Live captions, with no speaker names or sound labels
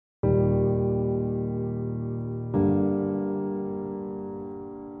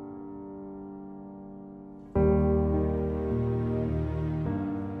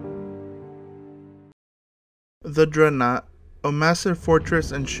The Dreadnought, a massive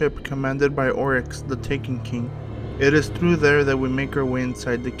fortress and ship commanded by Oryx, the Taken King. It is through there that we make our way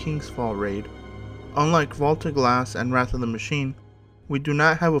inside the King's Fall raid. Unlike Vault of Glass and Wrath of the Machine, we do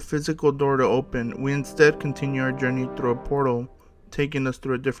not have a physical door to open. We instead continue our journey through a portal, taking us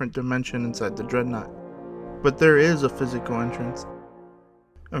through a different dimension inside the Dreadnought. But there is a physical entrance,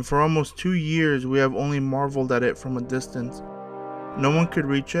 and for almost 2 years we have only marveled at it from a distance. No one could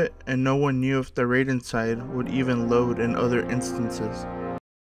reach it, and no one knew if the raid inside would even load in other instances.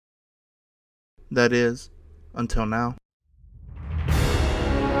 That is, until now.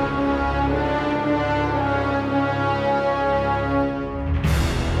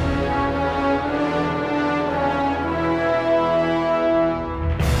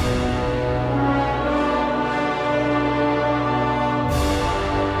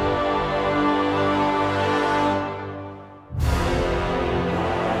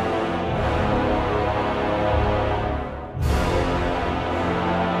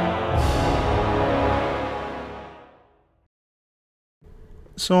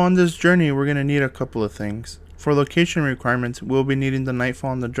 So on this journey, we're going to need a couple of things. For location requirements, we'll be needing the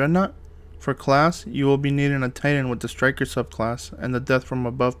Nightfall and the Dreadnought. For class, you will be needing a Titan with the Striker subclass and the Death from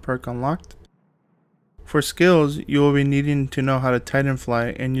Above perk unlocked. For skills, you will be needing to know how to Titan fly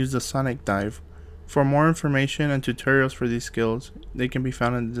and use the Sonic Dive. For more information and tutorials for these skills, they can be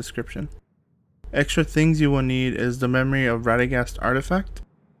found in the description. Extra things you will need is the Memory of Radagast artifact,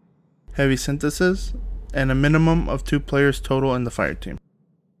 Heavy Synthesis, and a minimum of 2 players total in the fire team.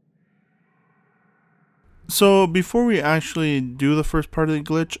 So before we actually do the first part of the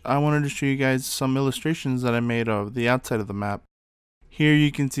glitch, I wanted to show you guys some illustrations that I made of the outside of the map. Here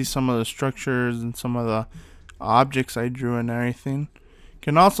you can see some of the structures and some of the objects I drew and everything. You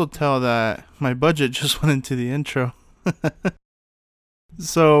can also tell that my budget just went into the intro.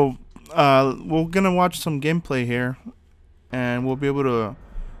 So we're gonna watch some gameplay here, and we'll be able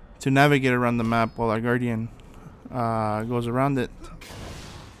to navigate around the map while our guardian goes around it.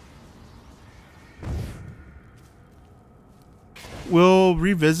 We'll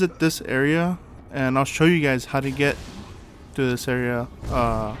revisit this area, and I'll show you guys how to get to this area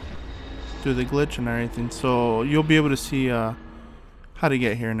through the glitch and everything, so you'll be able to see how to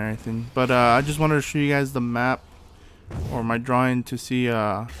get here and everything. But I just wanted to show you guys the map or my drawing to see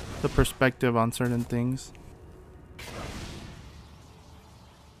the perspective on certain things.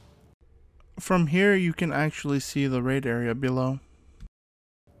 From here you can actually see the raid area below.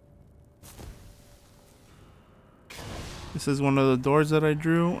 This is one of the doors that I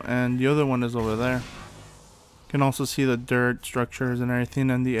drew, and the other one is over there. You can also see the dirt structures and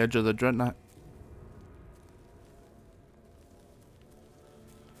everything and the edge of the Dreadnought.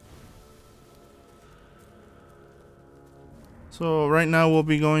 So right now we'll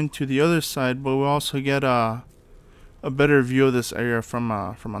be going to the other side, but we'll also get a better view of this area from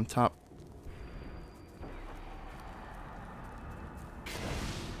on top.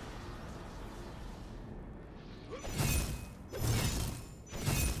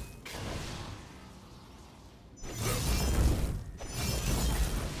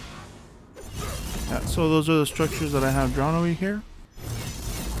 So those are the structures that I have drawn over here.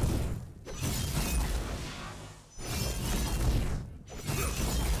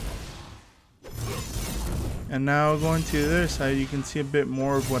 And now going to the other side, you can see a bit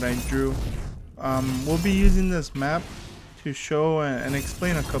more of what I drew. We'll be using this map to show and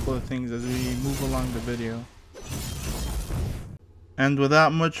explain a couple of things as we move along the video. And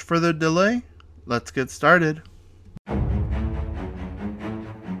without much further delay, let's get started.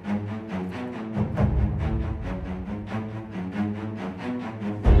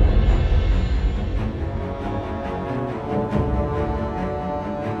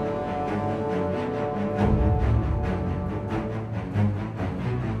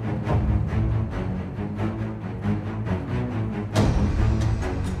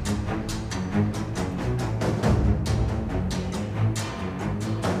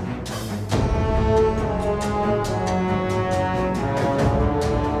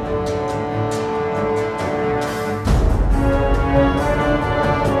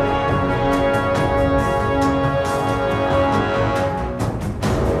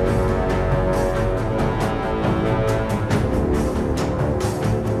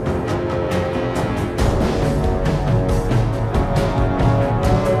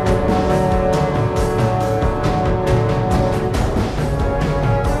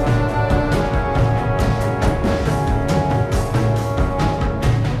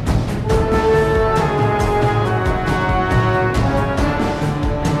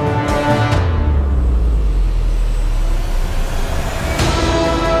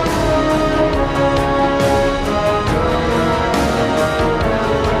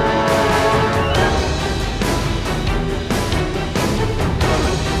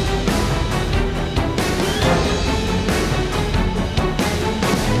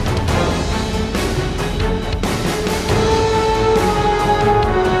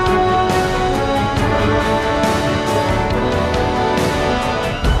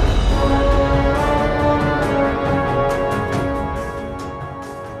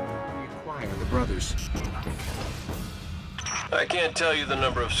 tell you the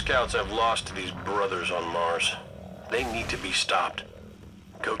number of scouts I've lost to these brothers on Mars. They need to be stopped.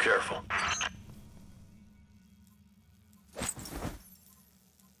 Go careful.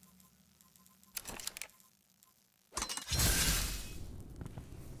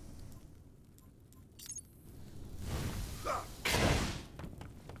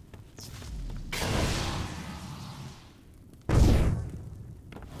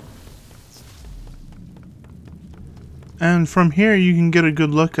 And from here you can get a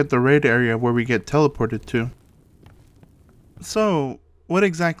good look at the raid area where we get teleported to. So, what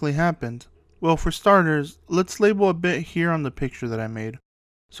exactly happened? Well, for starters, let's label a bit here on the picture that I made.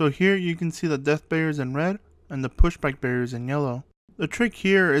 So here you can see the death barriers in red and the pushback barriers in yellow. The trick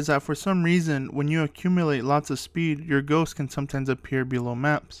here is that for some reason, when you accumulate lots of speed, your ghost can sometimes appear below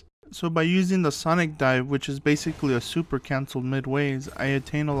maps. So by using the sonic dive, which is basically a super cancelled midways, I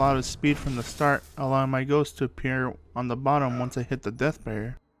attain a lot of speed from the start, allowing my ghost to appear on the bottom once I hit the death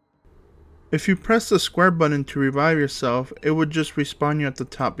barrier. If you press the square button to revive yourself, it would just respawn you at the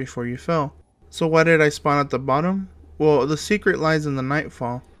top before you fell. So why did I spawn at the bottom? Well, the secret lies in the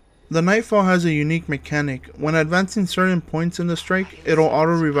Nightfall. The Nightfall has a unique mechanic. When advancing certain points in the strike, it'll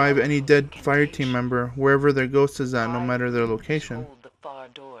auto-revive any dead fireteam member wherever their ghost is at, no matter their location.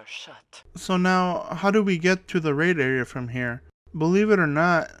 So now, how do we get to the raid area from here? Believe it or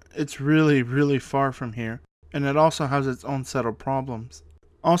not, it's really far from here, and it also has its own set of problems.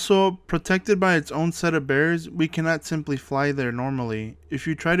 Also, protected by its own set of barriers, we cannot simply fly there normally. If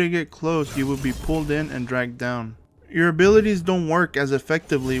you try to get close, you will be pulled in and dragged down. Your abilities don't work as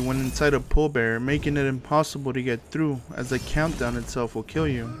effectively when inside a pull barrier, making it impossible to get through, as the countdown itself will kill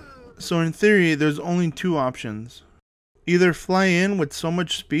you. So in theory, there's only two options. Either fly in with so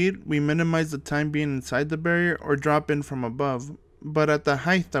much speed we minimize the time being inside the barrier, or drop in from above, but at the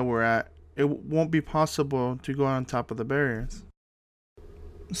height that we're at, it won't be possible to go on top of the barriers.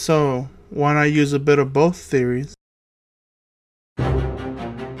 So, why not use a bit of both theories?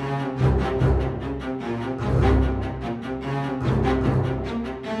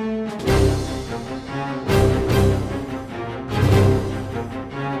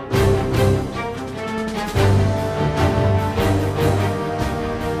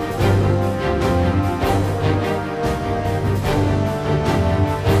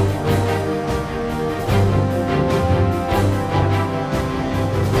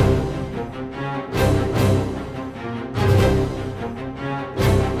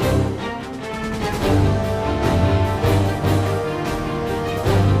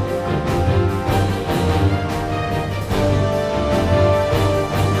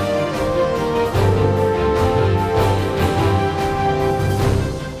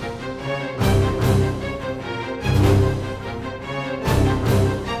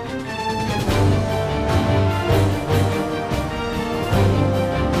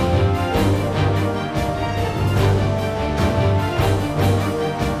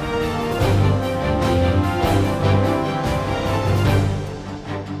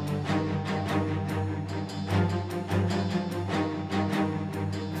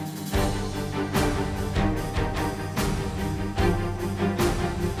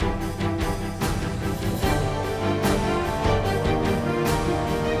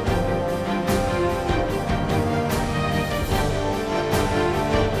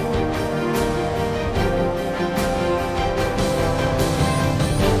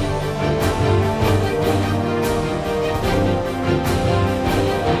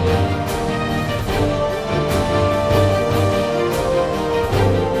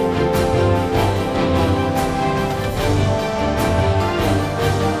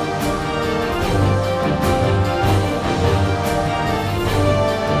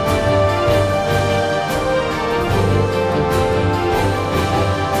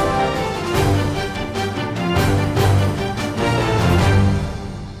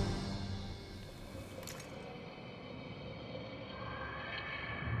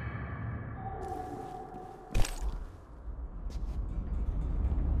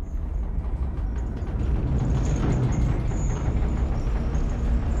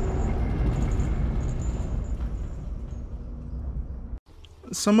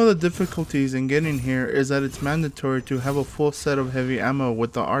 Some of the difficulties in getting here is that it's mandatory to have a full set of heavy ammo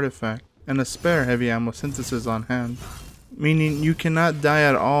with the artifact, and a spare heavy ammo synthesis on hand. Meaning you cannot die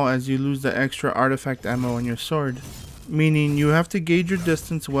at all as you lose the extra artifact ammo on your sword. Meaning you have to gauge your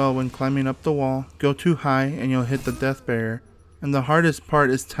distance well when climbing up the wall, go too high and you'll hit the death barrier. And the hardest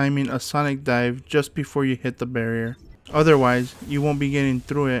part is timing a sonic dive just before you hit the barrier. Otherwise, you won't be getting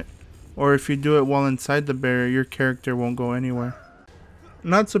through it, or if you do it while inside the barrier, your character won't go anywhere.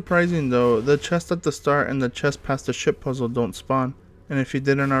 Not surprising though, the chest at the start and the chest past the ship puzzle don't spawn, And if you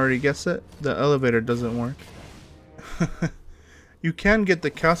didn't already guess it, the elevator doesn't work. You can get the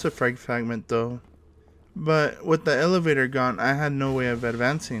calcified fragment though, but with the elevator gone, I had no way of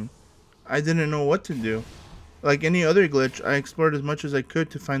advancing. I didn't know what to do. Like any other glitch, I explored as much as I could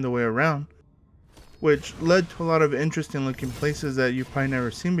to find a way around, which led to a lot of interesting looking places that you've probably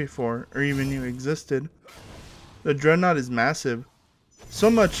never seen before or even knew existed. The dreadnought is massive, so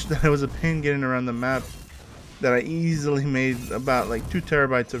much that it was a pain getting around the map that I easily made about like 2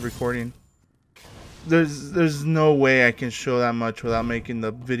 terabytes of recording. There's no way I can show that much without making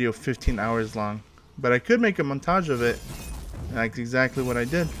the video 15 hours long, but I could make a montage of it, and that's exactly what I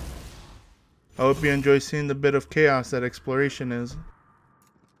did. I hope you enjoy seeing the bit of chaos that exploration is.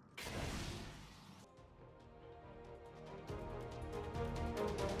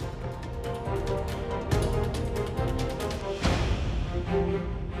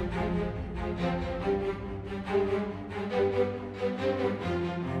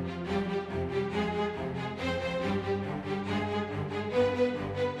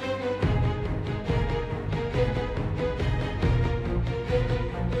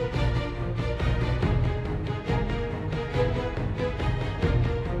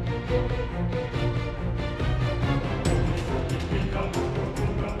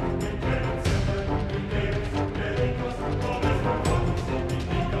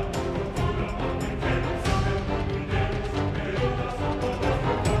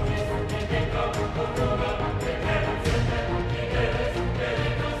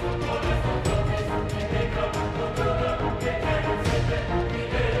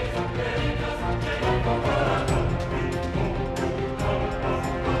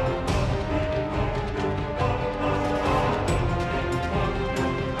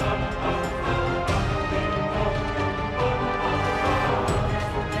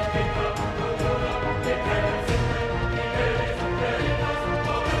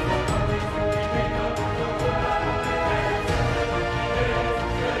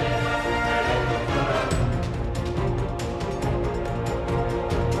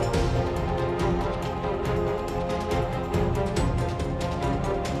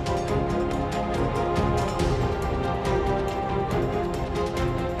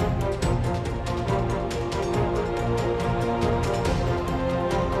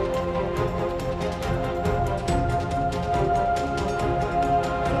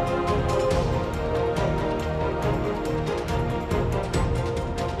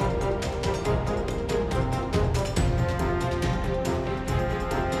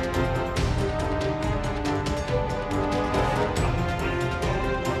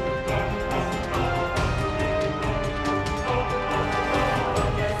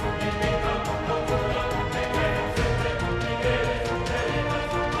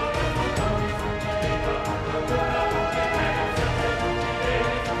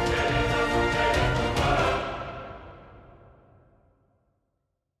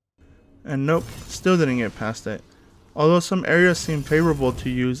 And nope, still didn't get past it. Although some areas seemed favorable to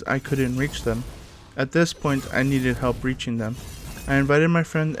use, I couldn't reach them. At this point, I needed help reaching them. I invited my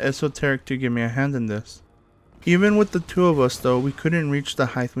friend Esoteric to give me a hand in this. Even with the 2 of us though, we couldn't reach the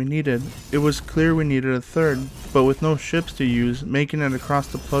height we needed. It was clear we needed a third, but with no ships to use, making it across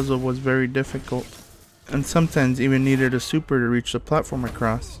the puzzle was very difficult. And sometimes even needed a super to reach the platform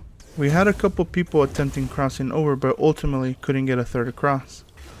across. We had a couple people attempting crossing over, but ultimately couldn't get a third across.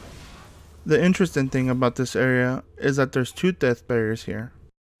 The interesting thing about this area is that there's 2 death barriers here.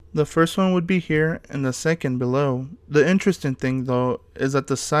 The first one would be here and the second below. The interesting thing though is that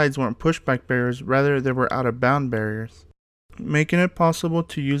the sides weren't pushback barriers, rather they were out of bound barriers, making it possible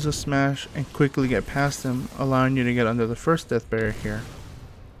to use a smash and quickly get past them, allowing you to get under the first death barrier here.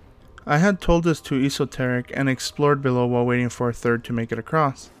 I had told this to Esoteric and explored below while waiting for a third to make it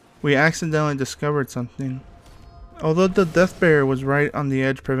across. We accidentally discovered something. Although the death barrier was right on the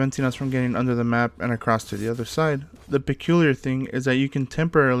edge, preventing us from getting under the map and across to the other side, the peculiar thing is that you can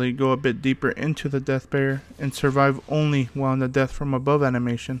temporarily go a bit deeper into the death barrier and survive only while in the death from above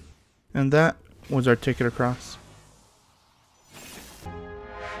animation. And that was our ticket across.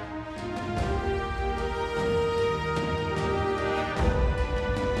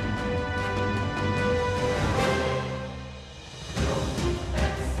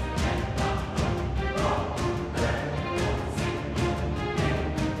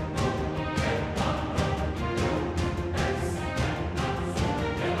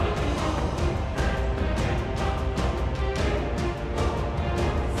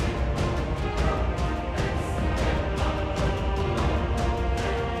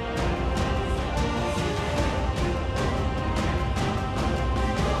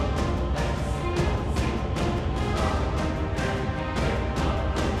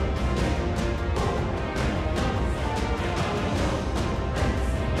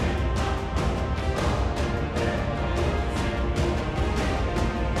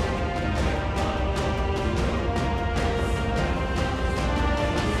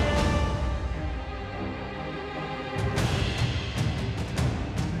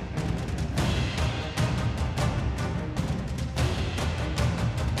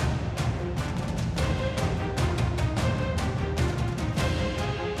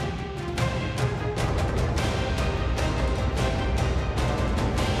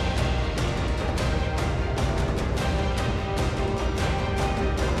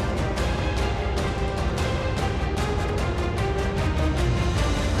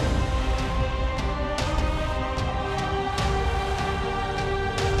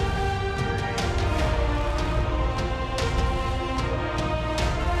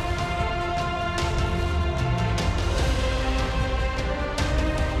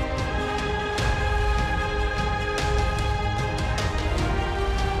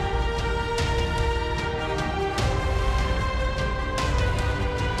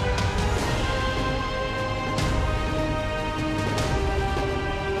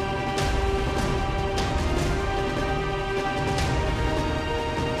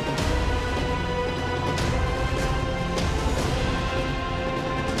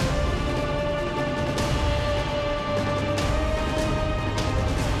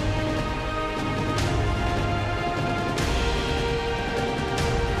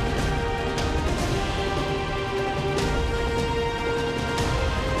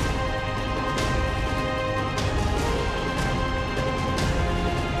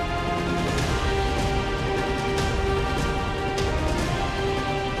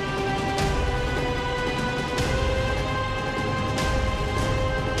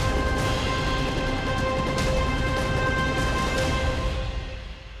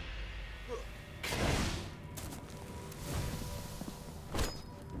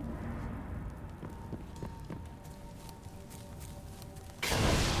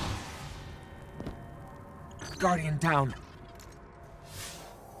 Guardian down.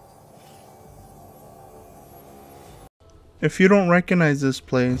 If you don't recognize this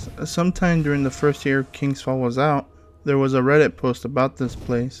place, sometime during the first year King's Fall was out, there was a Reddit post about this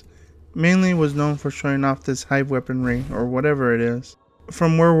place. Mainly was known for showing off this hive weaponry, or whatever it is.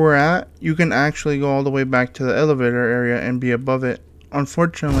 From where we're at, you can actually go all the way back to the elevator area and be above it.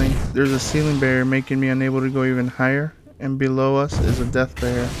 Unfortunately, there's a ceiling barrier making me unable to go even higher, and below us is a death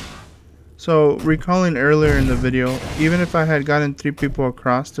barrier. So, recalling earlier in the video, even if I had gotten 3 people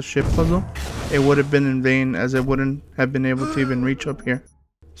across the ship puzzle, it would have been in vain, as it wouldn't have been able to even reach up here.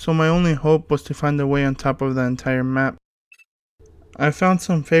 So my only hope was to find a way on top of the entire map. I found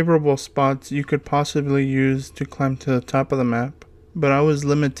some favorable spots you could possibly use to climb to the top of the map, but I was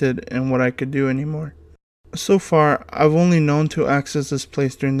limited in what I could do anymore. So far, I've only known to access this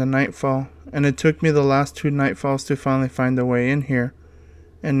place during the nightfall, and it took me the last 2 nightfalls to finally find a way in here.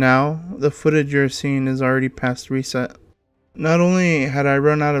 And now, the footage you're seeing is already past reset. Not only had I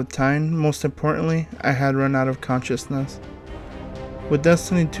run out of time, most importantly, I had run out of consciousness. With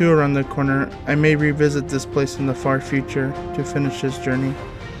Destiny 2 around the corner, I may revisit this place in the far future to finish this journey,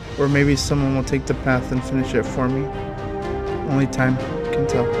 or maybe someone will take the path and finish it for me. Only time can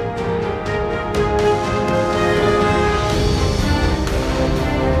tell.